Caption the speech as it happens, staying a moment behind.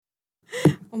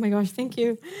Oh my gosh, thank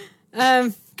you.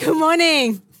 Good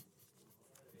morning.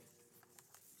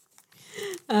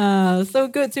 So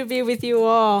good to be with you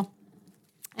all.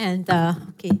 And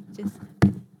okay, just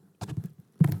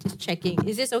checking.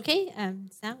 Is this okay?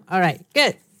 Sound? All right,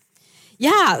 good.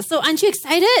 Yeah, so aren't you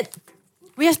excited?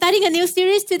 We are starting a new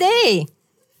series today.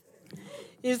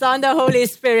 It's on the Holy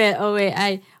Spirit. Oh wait,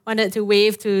 I wanted to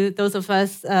wave to those of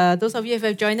you who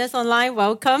have joined us online.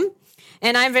 Welcome.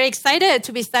 And I'm very excited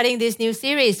to be starting this new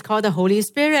series called the Holy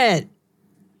Spirit.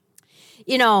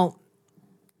 You know,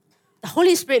 the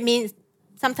Holy Spirit means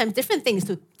sometimes different things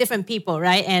to different people,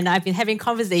 right? And I've been having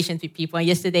conversations with people. And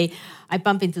yesterday, I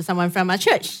bumped into someone from our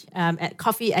church at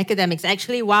Coffee Academics,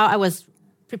 actually, while I was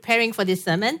preparing for this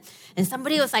sermon. And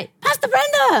somebody was like, Pastor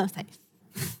Brenda! I was like,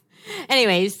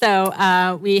 anyway,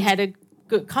 so we had a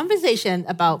good conversation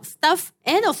about stuff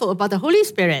and also about the Holy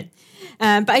Spirit.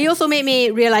 But it also made me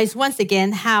realize once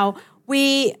again how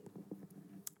we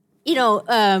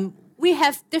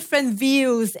have different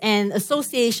views and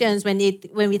associations when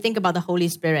we think about the Holy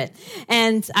Spirit.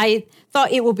 And I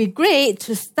thought it would be great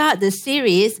to start the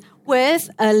series with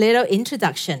a little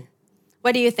introduction.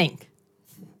 What do you think?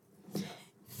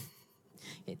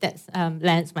 That's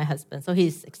Lance, my husband, so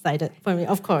he's excited for me,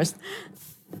 of course.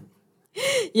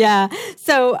 Yeah,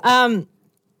 so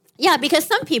because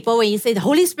some people, when you say the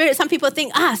Holy Spirit, some people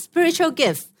think, spiritual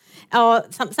gifts. Or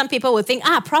some people will think,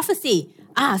 prophecy,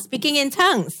 speaking in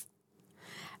tongues.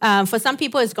 For some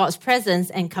people, it's God's presence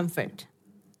and comfort.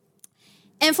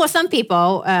 And for some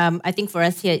people, I think for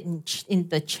us here in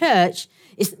the church,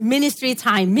 it's ministry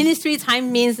time. Ministry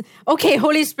time means, okay,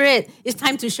 Holy Spirit, it's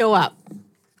time to show up.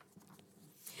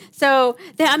 So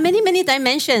there are many, many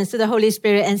dimensions to the Holy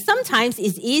Spirit, and sometimes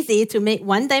it's easy to make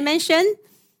one dimension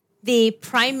the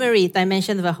primary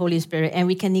dimension of the Holy Spirit, and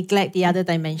we can neglect the other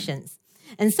dimensions.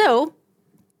 And so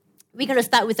we're going to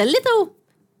start with a little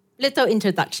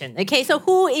introduction. Okay, so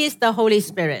who is the Holy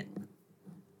Spirit?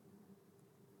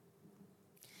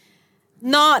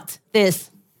 Not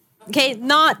this. Okay,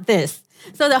 not this.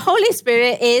 So the Holy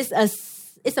Spirit is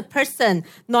a person,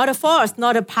 not a force,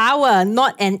 not a power,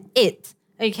 not an it.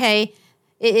 Okay,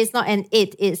 it is not an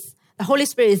it. It's the Holy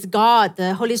Spirit is God.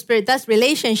 The Holy Spirit does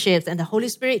relationships, and the Holy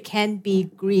Spirit can be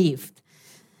grieved.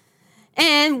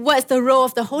 And what's the role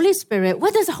of the Holy Spirit?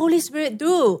 What does the Holy Spirit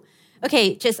do?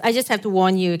 Okay, I just have to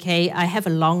warn you, okay? I have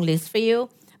a long list for you,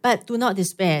 but do not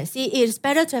despair. See, it is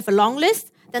better to have a long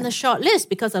list than a short list,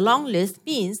 because a long list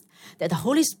means that the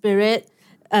Holy Spirit's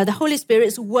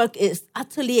work is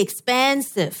utterly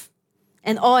expansive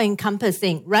and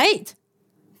all-encompassing, right?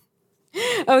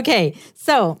 Okay,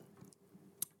 so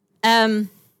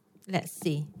let's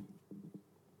see.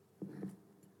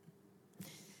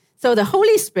 So the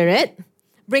Holy Spirit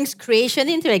brings creation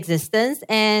into existence,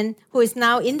 and who is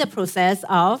now in the process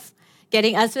of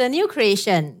getting us to a new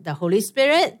creation. The Holy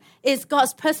Spirit is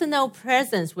God's personal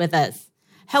presence with us,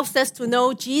 helps us to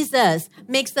know Jesus,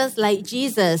 makes us like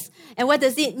Jesus. And what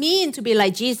does it mean to be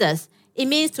like Jesus? It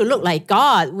means to look like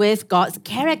God with God's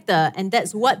character, and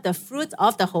that's what the fruit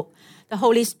of the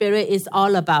Holy Spirit is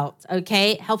all about,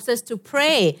 okay? Helps us to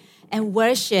pray and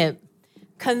worship,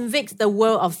 convicts the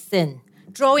world of sin,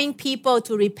 drawing people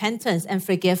to repentance and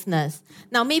forgiveness.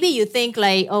 Now, maybe you think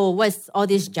like, what's all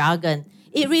this jargon?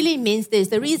 It really means this.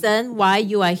 The reason why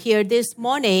you are here this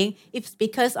morning is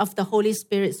because of the Holy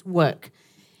Spirit's work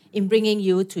in bringing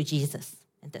you to Jesus.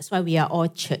 And that's why we are all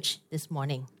church this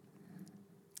morning.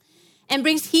 And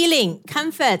brings healing,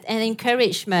 comfort, and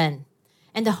encouragement.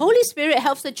 And the Holy Spirit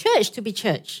helps the church to be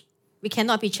church. We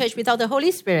cannot be church without the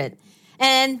Holy Spirit.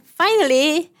 And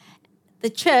finally, the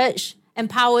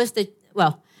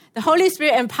Holy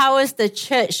Spirit empowers the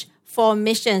church for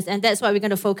missions, and that's what we're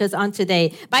going to focus on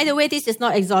today. By the way, this is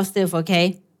not exhaustive,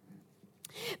 okay?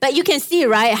 But you can see,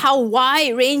 right, how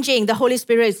wide-ranging the Holy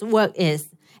Spirit's work is.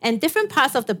 And different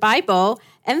parts of the Bible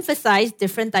emphasize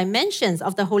different dimensions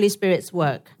of the Holy Spirit's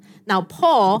work. Now,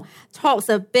 Paul talks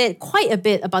quite a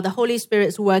bit about the Holy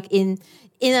Spirit's work in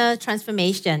inner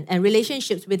transformation and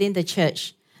relationships within the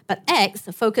church. But Acts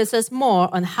focuses more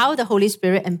on how the Holy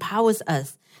Spirit empowers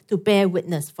us to bear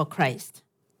witness for Christ.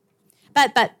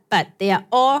 But they're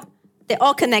all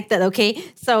connected, okay?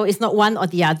 So it's not one or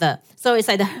the other. So it's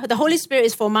like the Holy Spirit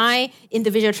is for my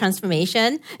individual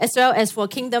transformation as well as for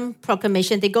kingdom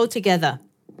proclamation. They go together.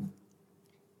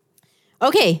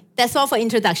 Okay, that's all for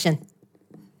introduction.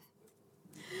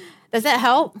 Does that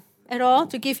help at all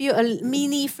to give you a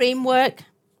mini framework?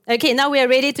 Okay, now we are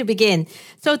ready to begin.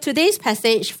 So today's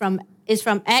passage is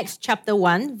from Acts chapter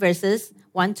 1, verses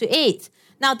 1 to 8.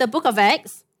 Now, the book of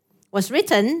Acts was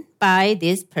written by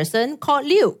this person called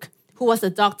Luke, who was a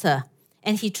doctor,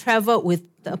 and he traveled with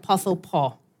the Apostle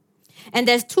Paul. And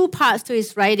there's 2 parts to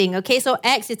his writing. Okay, so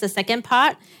Acts is the second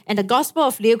part, and the Gospel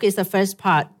of Luke is the first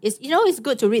part. It's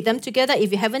good to read them together.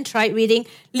 If you haven't tried reading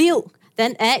Luke,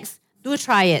 then Acts, do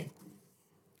try it.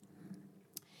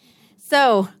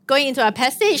 So, going into our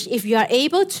passage, if you are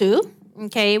able to,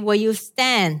 okay, will you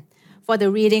stand for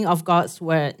the reading of God's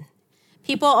word?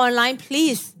 People online,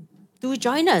 please do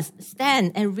join us.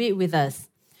 Stand and read with us.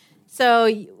 So,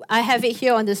 I have it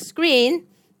here on the screen,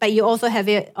 but you also have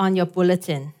it on your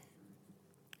bulletin.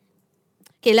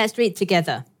 Okay, let's read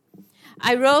together.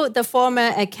 I wrote the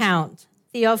former account,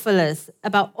 Theophilus,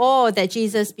 about all that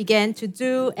Jesus began to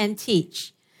do and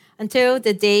teach until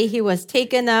the day he was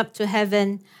taken up to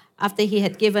heaven after he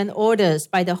had given orders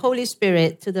by the Holy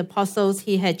Spirit to the apostles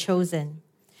he had chosen.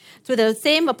 To the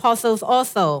same apostles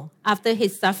also, after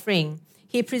his suffering,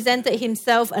 he presented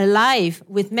himself alive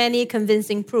with many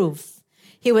convincing proofs.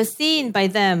 He was seen by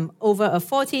them over a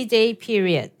 40-day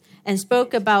period and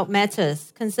spoke about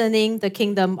matters concerning the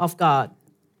kingdom of God.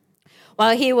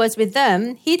 While he was with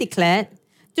them, he declared,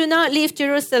 "Do not leave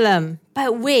Jerusalem,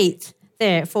 but wait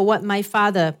there for what my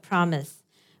Father promised,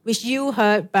 which you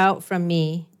heard about from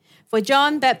me. For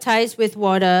John baptized with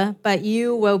water, but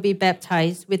you will be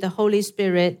baptized with the Holy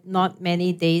Spirit not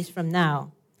many days from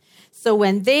now." So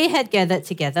when they had gathered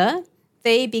together,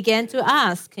 they began to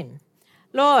ask him,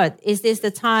 "Lord, is this the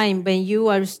time when you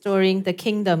are restoring the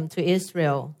kingdom to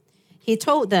Israel?" He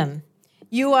told them,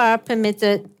 You are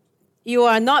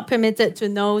not permitted to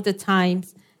know the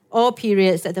times or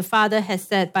periods that the Father has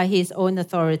set by his own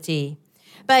authority.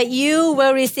 But you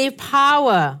will receive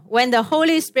power when the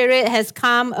Holy Spirit has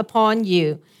come upon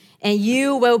you, and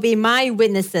you will be my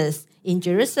witnesses in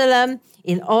Jerusalem,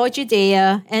 in all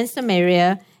Judea and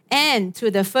Samaria, and to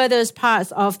the furthest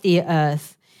parts of the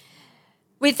earth.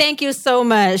 We thank you so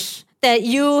much that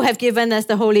you have given us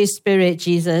the Holy Spirit,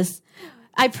 Jesus.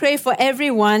 I pray for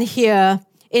everyone here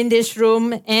in this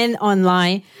room and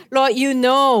online. Lord, you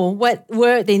know what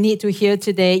word they need to hear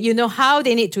today. You know how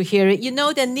they need to hear it. You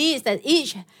know the needs that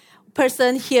each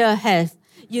person here has.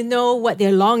 You know what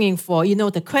they're longing for. You know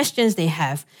the questions they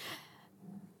have.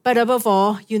 But above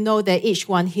all, you know that each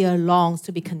one here longs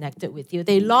to be connected with you.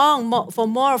 They long for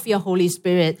more of your Holy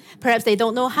Spirit. Perhaps they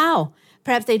don't know how.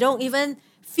 Perhaps they don't even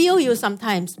feel you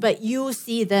sometimes, but you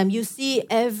see them. You see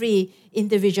every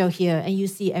individual here, and you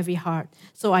see every heart.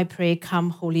 So I pray, come,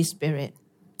 Holy Spirit.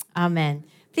 Amen.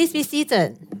 Please be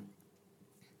seated.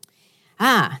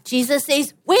 Jesus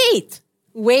says, wait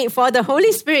for the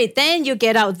Holy Spirit. Then you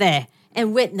get out there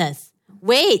and witness.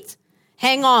 Wait,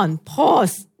 hang on,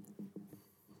 pause.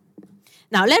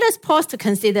 Now, let us pause to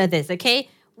consider this, okay?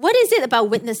 What is it about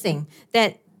witnessing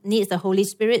that needs the Holy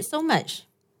Spirit so much?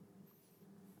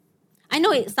 I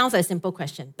know it sounds like a simple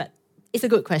question, but it's a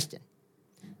good question.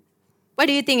 What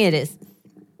do you think it is?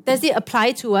 Does it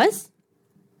apply to us,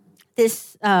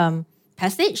 this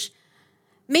passage?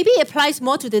 Maybe it applies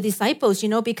more to the disciples,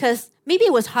 because maybe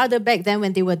it was harder back then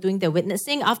when they were doing their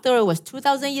witnessing. After all, it was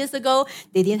 2,000 years ago.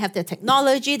 They didn't have the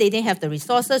technology. They didn't have the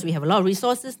resources. We have a lot of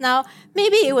resources now.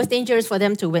 Maybe it was dangerous for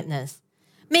them to witness.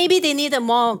 Maybe they needed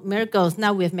more miracles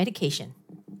now with medication.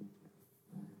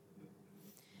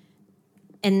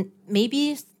 And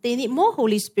maybe they need more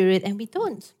Holy Spirit and we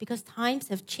don't, because times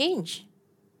have changed.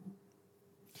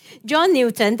 John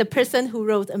Newton, the person who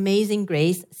wrote Amazing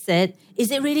Grace, said,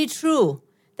 "Is it really true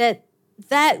that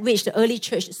which the early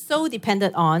church so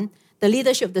depended on, the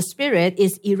leadership of the Spirit,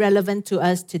 is irrelevant to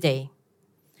us today?"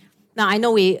 Now, I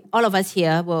know all of us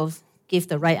here will give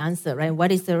the right answer, right?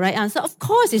 What is the right answer? Of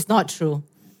course, it's not true.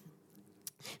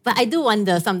 But I do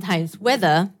wonder sometimes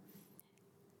whether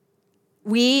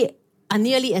we are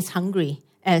nearly as hungry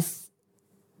and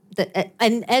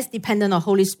as dependent on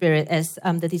Holy Spirit as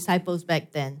the disciples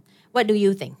back then. What do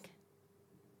you think?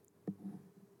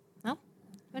 No?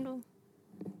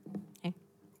 Okay.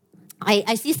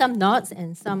 I see some nods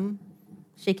and some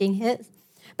shaking heads.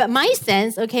 But my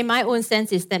own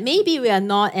sense is that maybe we are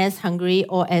not as hungry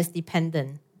or as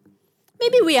dependent.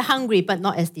 Maybe we are hungry but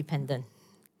not as dependent.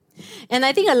 And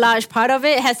I think a large part of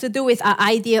it has to do with our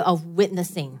idea of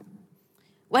witnessing.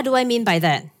 What do I mean by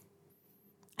that?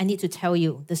 I need to tell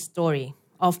you the story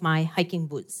of my hiking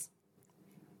boots.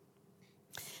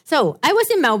 So I was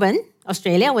in Melbourne,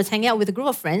 Australia. I was hanging out with a group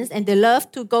of friends, and they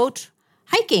love to go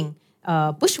hiking,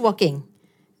 bushwalking,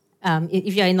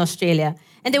 if you're in Australia.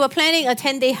 And they were planning a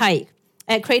 10-day hike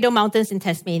at Cradle Mountains in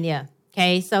Tasmania.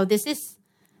 Okay, so this is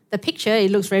the picture. It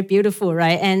looks very beautiful,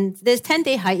 right? And this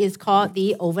 10-day hike is called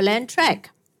the Overland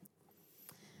Trek.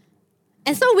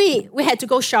 And so we had to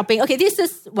go shopping. Okay, this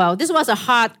was a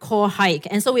hardcore hike.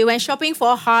 And so we went shopping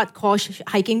for hardcore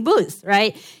hiking boots,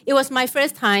 right? It was my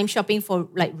first time shopping for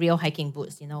like real hiking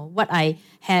boots. What I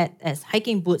had as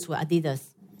hiking boots were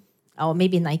Adidas or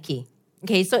maybe Nike.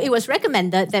 Okay, so it was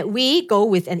recommended that we go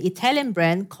with an Italian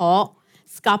brand called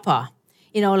Scarpa.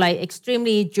 Like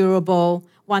extremely durable,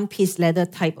 one-piece leather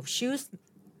type of shoes.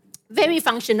 Very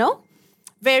functional.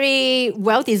 Very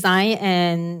well designed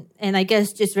and I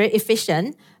guess just very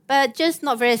efficient, but just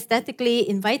not very aesthetically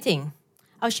inviting.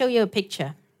 I'll show you a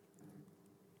picture.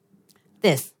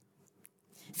 This.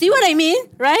 See what I mean,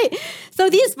 right? So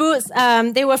these boots,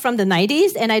 they were from the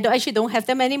 90s, and I actually don't have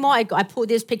them anymore. I pulled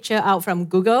this picture out from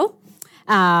Google.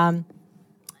 And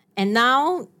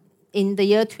now, in the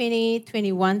year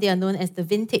 2021, they are known as the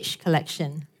Vintage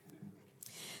Collection.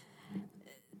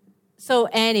 So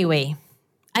anyway,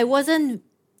 I wasn't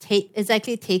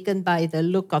exactly taken by the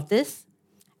look of this,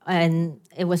 and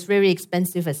it was very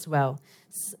expensive as well.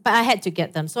 But I had to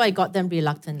get them, so I got them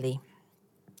reluctantly.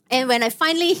 And when I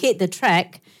finally hit the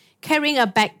track, carrying a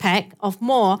backpack of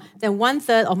more than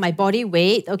 1/3 of my body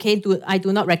weight, I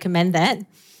do not recommend that.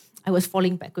 I was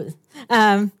falling backwards.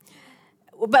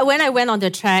 But when I went on the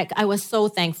track, I was so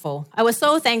thankful. I was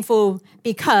so thankful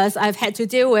because I've had to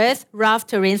deal with rough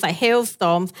terrains like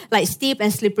hailstorms, like steep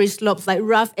and slippery slopes, like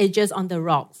rough edges on the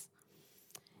rocks.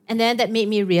 And then that made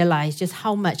me realize just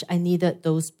how much I needed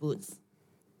those boots.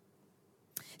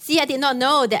 See, I did not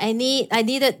know that I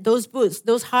needed those boots,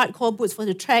 those hardcore boots for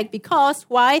the trek because,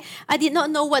 why? I did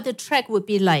not know what the trek would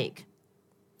be like.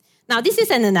 Now, this is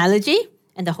an analogy,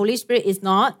 and the Holy Spirit is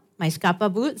not my Scarpa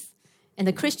boots. And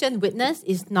the Christian witness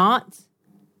is not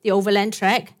the overland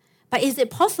trek. But is it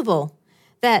possible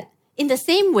that in the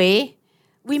same way,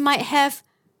 we might have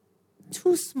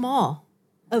too small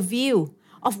a view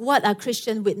of what our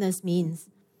Christian witness means?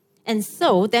 And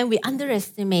so then we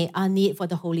underestimate our need for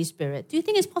the Holy Spirit. Do you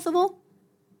think it's possible?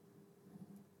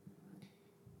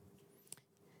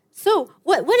 So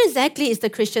what exactly is the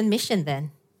Christian mission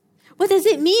then? What does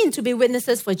it mean to be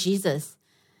witnesses for Jesus?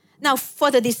 Now, for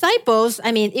the disciples,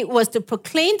 it was to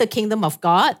proclaim the kingdom of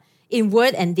God in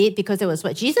word and deed because it was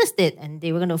what Jesus did and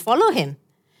they were going to follow him.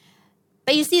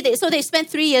 But you see, so they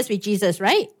spent 3 years with Jesus,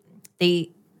 right?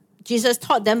 Jesus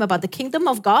taught them about the kingdom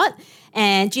of God,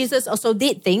 and Jesus also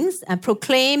did things and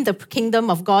proclaimed the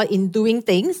kingdom of God in doing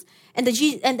things, and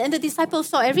the disciples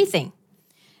saw everything.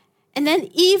 And then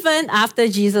even after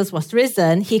Jesus was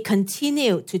risen, he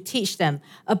continued to teach them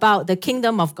about the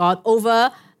kingdom of God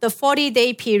over the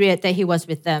 40-day period that he was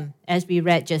with them, as we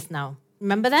read just now.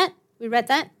 Remember that? We read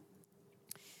that?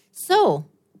 So,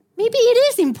 maybe it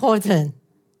is important.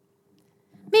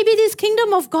 Maybe this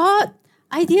kingdom of God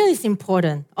idea is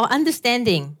important, or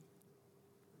understanding.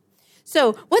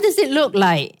 So, what does it look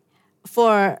like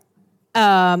for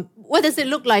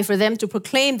them to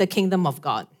proclaim the kingdom of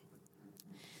God?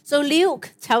 So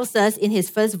Luke tells us in his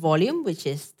first volume, which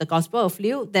is the Gospel of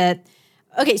Luke, that,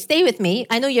 okay, stay with me.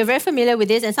 I know you're very familiar with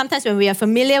this, and sometimes when we are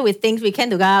familiar with things, we can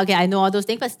do, okay, I know all those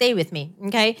things, but stay with me,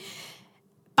 okay?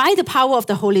 By the power of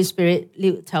the Holy Spirit,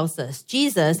 Luke tells us,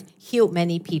 Jesus healed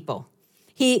many people.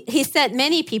 He set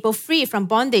many people free from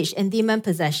bondage and demon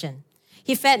possession.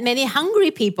 He fed many hungry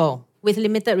people with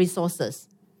limited resources.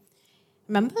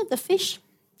 Remember the fish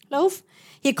loaf?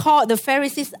 He called the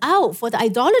Pharisees out for the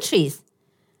idolatries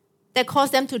that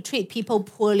caused them to treat people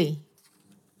poorly.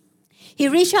 He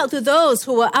reached out to those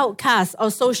who were outcasts or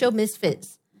social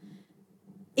misfits,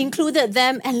 included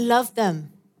them and loved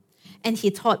them. And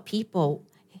he taught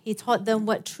them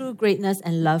what true greatness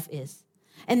and love is.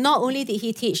 And not only did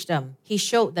he teach them, he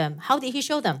showed them. How did he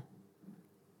show them?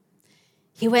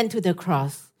 He went to the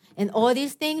cross. And all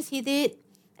these things he did,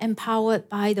 empowered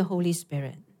by the Holy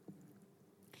Spirit.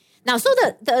 Now, so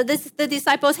the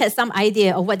disciples had some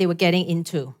idea of what they were getting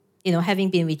into,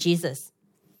 having been with Jesus.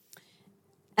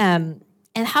 And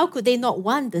how could they not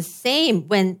want the same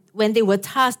when they were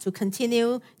tasked to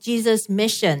continue Jesus'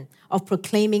 mission of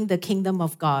proclaiming the kingdom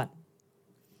of God?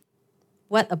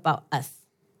 What about us?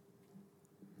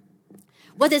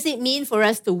 What does it mean for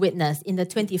us to witness in the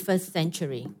 21st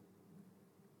century?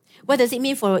 What does it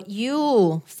mean for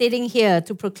you sitting here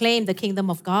to proclaim the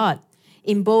kingdom of God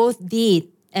in both deed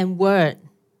and word?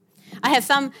 I have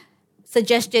some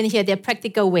suggestion here. They're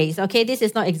practical ways. Okay, this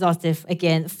is not exhaustive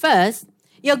again. First,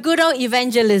 your good old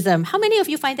evangelism. How many of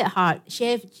you find that hard?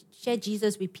 Share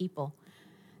Jesus with people.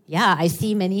 Yeah, I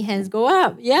see many hands go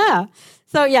up. Yeah.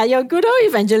 So your good old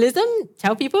evangelism,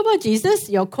 tell people about Jesus,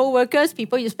 your co-workers,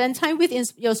 people you spend time with in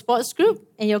your sports group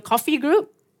and your coffee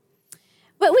group.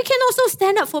 But we can also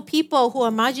stand up for people who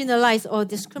are marginalized or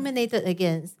discriminated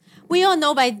against. We all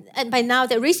know by now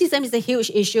that racism is a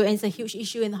huge issue, and it's a huge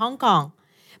issue in Hong Kong.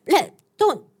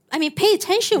 Pay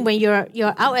attention when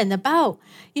you're out and about.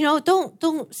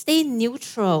 Don't stay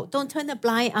neutral. Don't turn a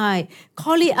blind eye.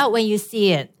 Call it out when you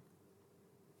see it.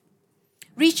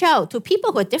 Reach out to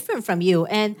people who are different from you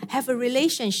and have a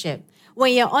relationship.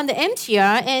 When you're on the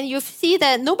MTR and you see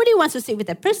that nobody wants to sit with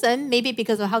that person, maybe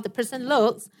because of how the person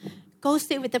looks, go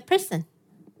sit with the person.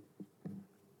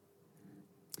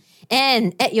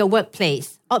 And at your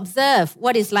workplace, observe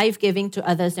what is life-giving to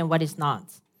others and what is not.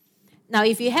 Now,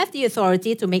 if you have the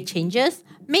authority to make changes,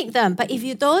 make them. But if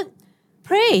you don't,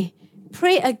 pray.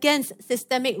 Pray against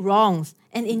systemic wrongs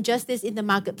and injustice in the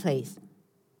marketplace.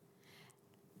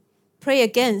 Pray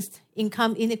against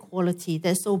income inequality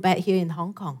that's so bad here in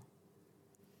Hong Kong.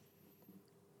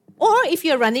 Or if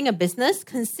you're running a business,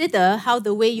 consider how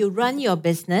the way you run your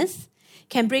business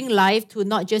can bring life to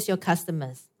not just your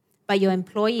customers, but your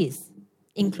employees,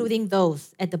 including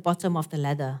those at the bottom of the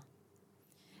ladder.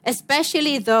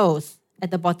 Especially those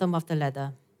at the bottom of the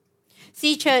ladder.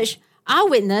 See, church, our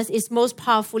witness is most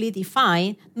powerfully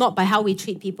defined not by how we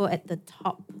treat people at the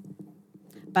top,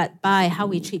 but by how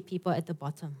we treat people at the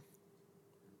bottom.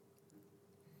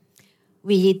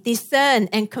 We discern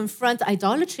and confront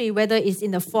idolatry, whether it's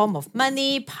in the form of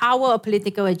money, power, or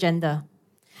political agenda.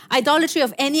 Idolatry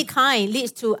of any kind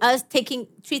leads to us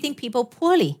treating people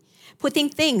poorly, putting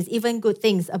things, even good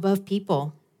things, above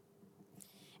people.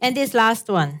 And this last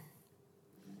one,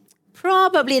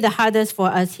 probably the hardest for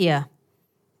us here,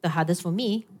 the hardest for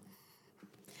me,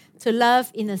 to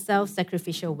love in a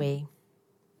self-sacrificial way,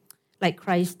 like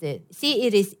Christ did. See,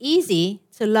 it is easy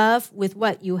to love with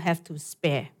what you have to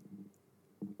spare.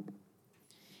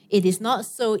 It is not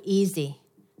so easy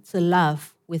to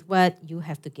love with what you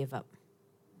have to give up.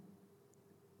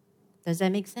 Does that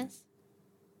make sense?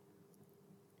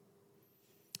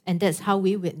 And that's how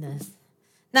we witness.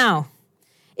 Now,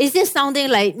 is this sounding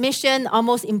like mission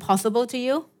almost impossible to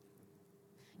you?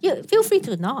 You feel free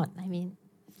to nod.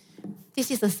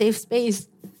 This is a safe space.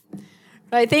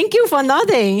 Right? Thank you for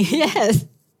nodding. Yes.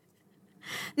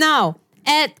 Now,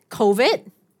 add COVID,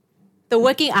 the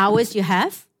working hours you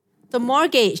have, the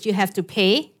mortgage you have to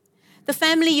pay, the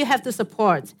family you have to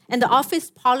support, and the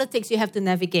office politics you have to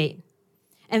navigate,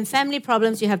 and family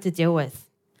problems you have to deal with.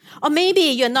 Or maybe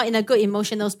you're not in a good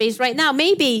emotional space right now.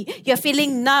 Maybe you're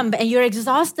feeling numb and you're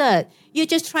exhausted. You're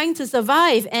just trying to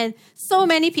survive. And so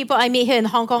many people I meet here in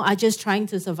Hong Kong are just trying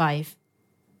to survive.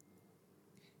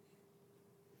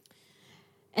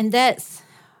 And that's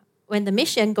when the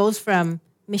mission goes from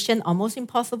mission almost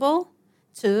impossible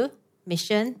to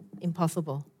mission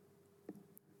impossible.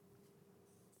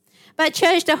 But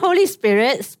church, the Holy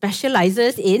Spirit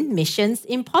specializes in missions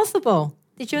impossible.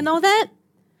 Did you know that?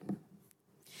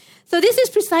 So this is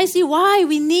precisely why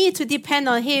we need to depend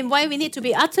on Him, why we need to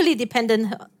be utterly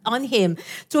dependent on Him,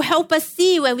 to help us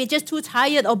see when we're just too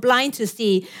tired or blind to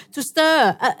see, to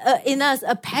stir in us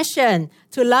a passion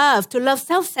to love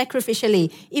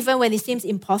self-sacrificially, even when it seems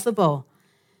impossible.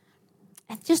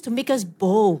 And just to make us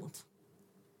bold.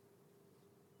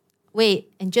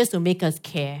 And just to make us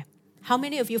care. How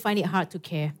many of you find it hard to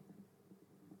care?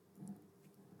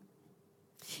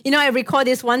 I recall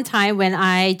this one time when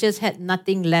I just had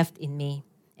nothing left in me.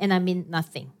 And I mean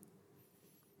nothing.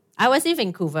 I was in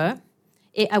Vancouver.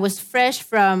 I was fresh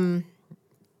from,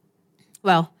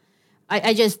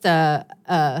 I just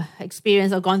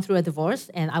experienced or gone through a divorce,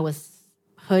 and I was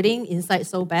hurting inside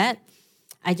so bad.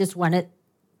 I just wanted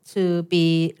to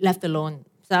be left alone.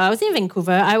 So I was in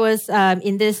Vancouver. I was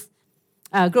in this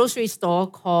grocery store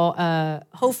called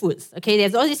Whole Foods. Okay,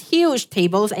 there's all these huge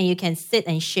tables, and you can sit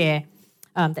and share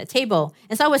that table.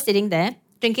 And so I was sitting there,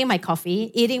 drinking my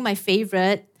coffee, eating my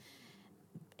favorite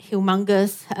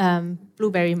humongous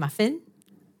blueberry muffin,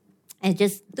 and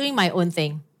just doing my own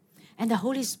thing. And the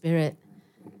Holy Spirit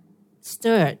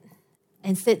stirred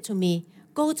and said to me,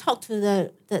 go talk to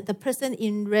the person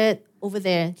in red over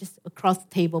there, just across the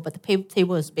table, but the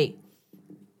table is big.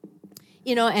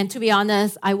 And to be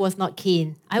honest, I was not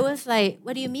keen. I was like,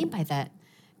 what do you mean by that?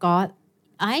 God,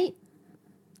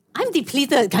 I'm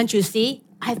depleted, can't you see?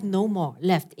 I have no more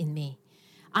left in me.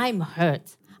 I'm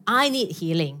hurt. I need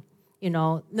healing.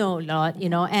 No, Lord,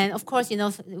 and of course,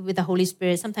 with the Holy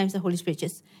Spirit, sometimes the Holy Spirit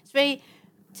it's very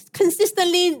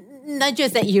consistently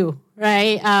nudges at you,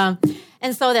 right?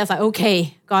 And so that's like,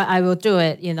 okay, God, I will do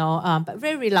it, but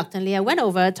very reluctantly, I went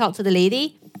over, talked to the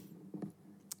lady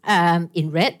in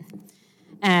red.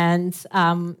 And,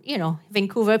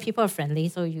 Vancouver, people are friendly.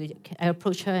 So I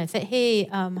approached her and said, hey,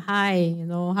 hi,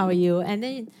 how are you?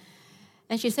 And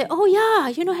she said, oh, yeah,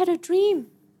 I had a dream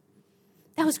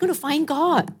that I was going to find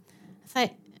God. It's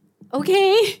like,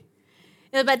 okay.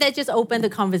 But that just opened the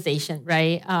conversation,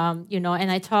 right?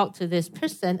 And I talked to this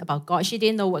person about God. She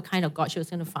didn't know what kind of God she was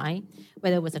going to find,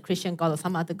 whether it was a Christian God or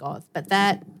some other God. But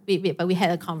we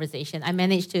had a conversation.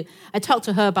 I talked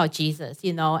to her about Jesus,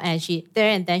 and she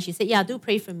said, yeah, do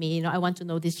pray for me. I want to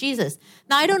know this Jesus.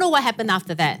 Now, I don't know what happened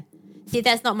after that. See,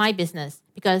 that's not my business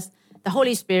because the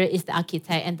Holy Spirit is the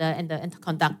architect and the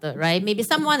conductor, right? Maybe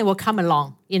someone will come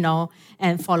along,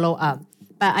 and follow up.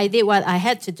 But I did what I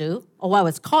had to do, or what I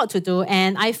was called to do,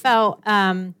 and I felt,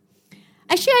 I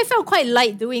felt quite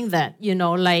light doing that,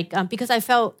 because I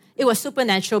felt it was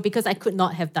supernatural because I could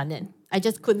not have done it. I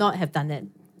just could not have done it.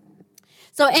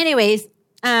 So anyways,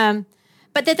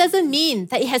 but that doesn't mean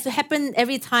that it has to happen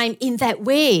every time in that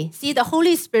way. See, the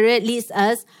Holy Spirit leads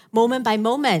us moment by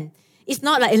moment. It's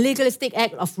not like a legalistic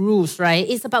act of rules, right?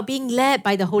 It's about being led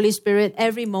by the Holy Spirit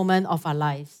every moment of our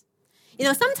lives.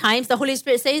 Sometimes the Holy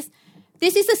Spirit says,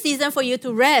 this is a season for you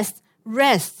to rest,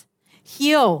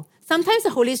 heal. Sometimes the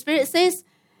Holy Spirit says,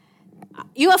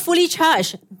 you are fully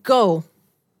charged, go.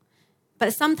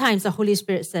 But sometimes the Holy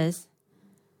Spirit says,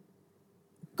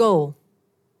 go,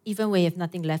 even when you have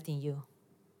nothing left in you.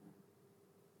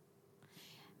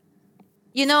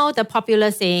 The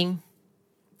popular saying,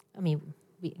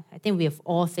 I think we have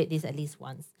all said this at least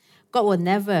once. God will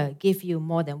never give you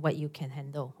more than what you can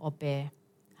handle or bear.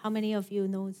 How many of you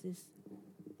know this?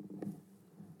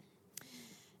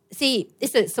 See,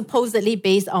 it's supposedly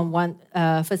based on 1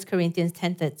 Corinthians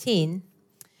 10:13,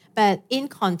 but in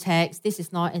context, this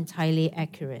is not entirely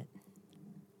accurate.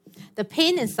 The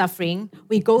pain and suffering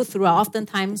we go through are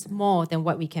oftentimes more than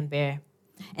what we can bear,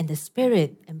 and the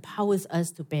Spirit empowers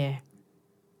us to bear.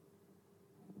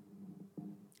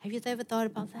 Have you ever thought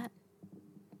about that?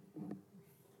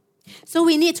 So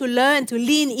we need to learn to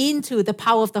lean into the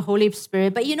power of the Holy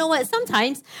Spirit. But you know what?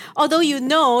 Sometimes, although you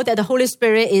know that the Holy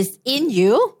Spirit is in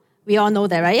you, we all know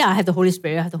that, right? Yeah, I have the Holy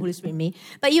Spirit. I have the Holy Spirit in me.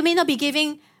 But you may not be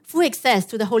giving full access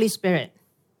to the Holy Spirit.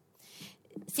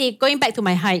 See, going back to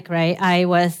my hike, right? I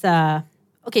was,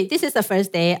 this is the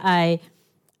first day.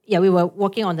 We were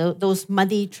walking on those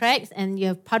muddy tracks and you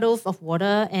have puddles of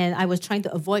water and I was trying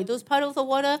to avoid those puddles of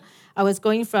water. I was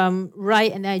going from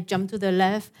right and then I jumped to the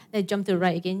left, then I jumped to the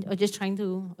right again, or just trying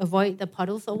to avoid the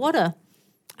puddles of water.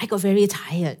 I got very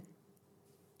tired.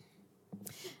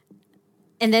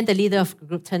 And then the leader of the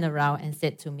group turned around and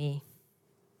said to me,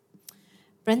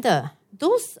 Brenda,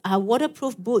 those are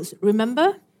waterproof boots,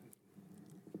 remember?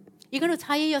 You're going to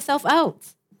tire yourself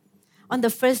out. On the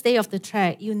first day of the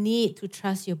trek, you need to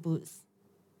trust your boots.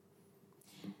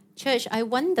 Church, I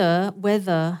wonder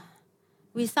whether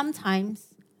we sometimes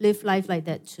live life like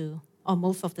that too, or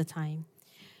most of the time.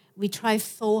 We try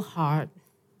so hard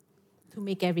to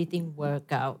make everything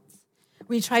work out.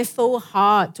 We try so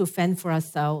hard to fend for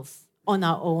ourselves on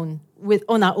our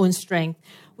own strength.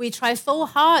 We try so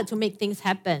hard to make things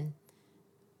happen.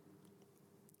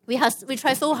 We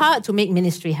try so hard to make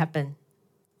ministry happen.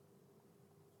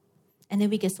 And then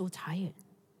we get so tired.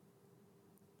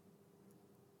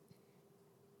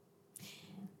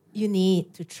 You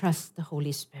need to trust the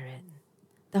Holy Spirit.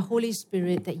 The Holy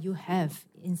Spirit that you have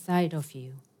inside of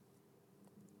you.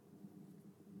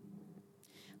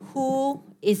 Who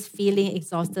is feeling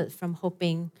exhausted from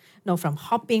hopping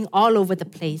all over the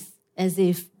place as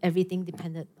if everything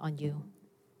depended on you?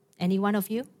 Any one of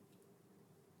you?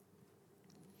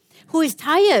 Who is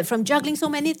tired from juggling so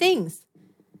many things?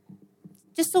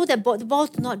 Just so that the ball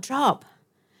do not drop.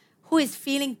 Who is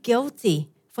feeling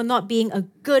guilty for not being a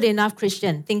good enough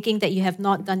Christian, thinking that you have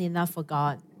not done enough for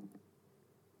God?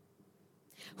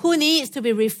 Who needs to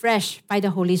be refreshed by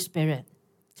the Holy Spirit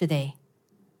today?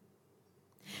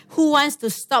 Who wants to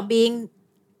stop being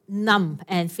numb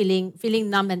and feeling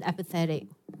numb and apathetic?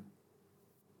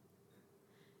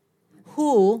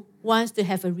 Who wants to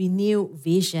have a renewed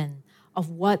vision of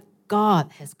what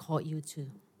God has called you to?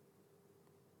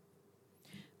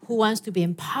 Who wants to be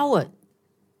empowered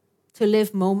to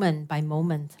live moment by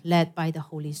moment, led by the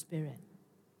Holy Spirit?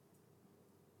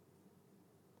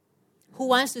 Who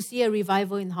wants to see a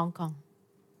revival in Hong Kong?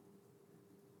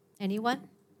 Anyone?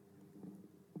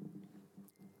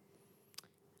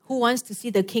 Who wants to see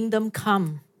the kingdom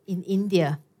come in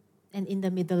India and in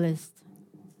the Middle East?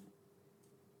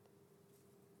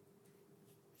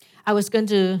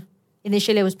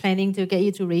 Initially I was planning to get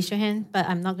you to raise your hand, but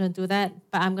I'm not going to do that.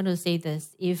 But I'm going to say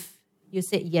this. If you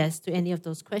said yes to any of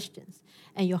those questions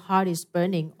and your heart is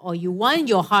burning, or you want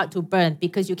your heart to burn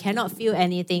because you cannot feel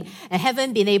anything and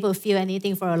haven't been able to feel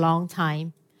anything for a long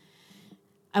time,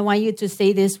 I want you to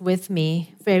say this with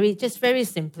me very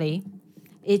simply.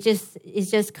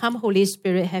 It's just, come Holy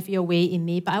Spirit, have your way in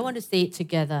me. But I want to say it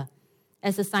together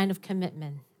as a sign of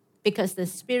commitment. because the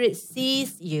Spirit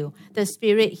sees you. The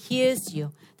Spirit hears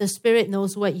you. The Spirit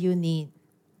knows what you need.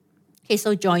 Okay,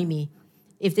 so join me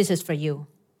if this is for you.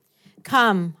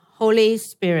 Come, Holy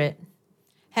Spirit,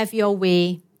 have your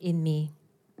way in me.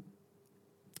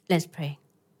 Let's pray.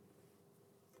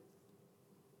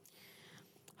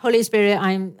 Holy Spirit,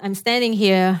 I'm standing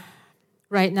here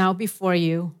right now before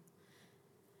you,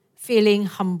 feeling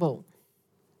humble,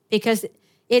 because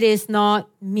it is not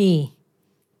me.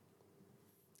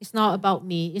 It's not about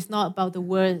me. It's not about the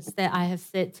words that I have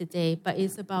said today, but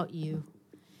it's about you.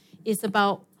 It's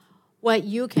about what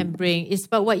you can bring. It's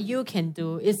about what you can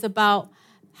do. It's about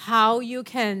how you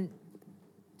can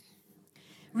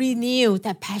renew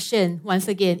that passion once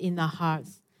again in our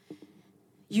hearts.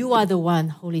 You are the one,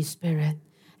 Holy Spirit.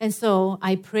 And so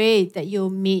I pray that you'll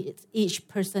meet each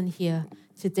person here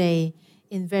today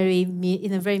in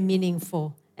a very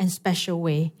meaningful and special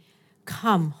way.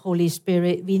 Come, Holy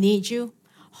Spirit, we need you.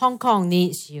 Hong Kong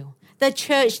needs you. The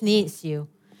church needs you.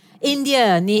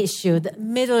 India needs you. The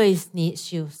Middle East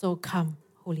needs you. So come,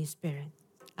 Holy Spirit.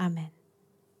 Amen.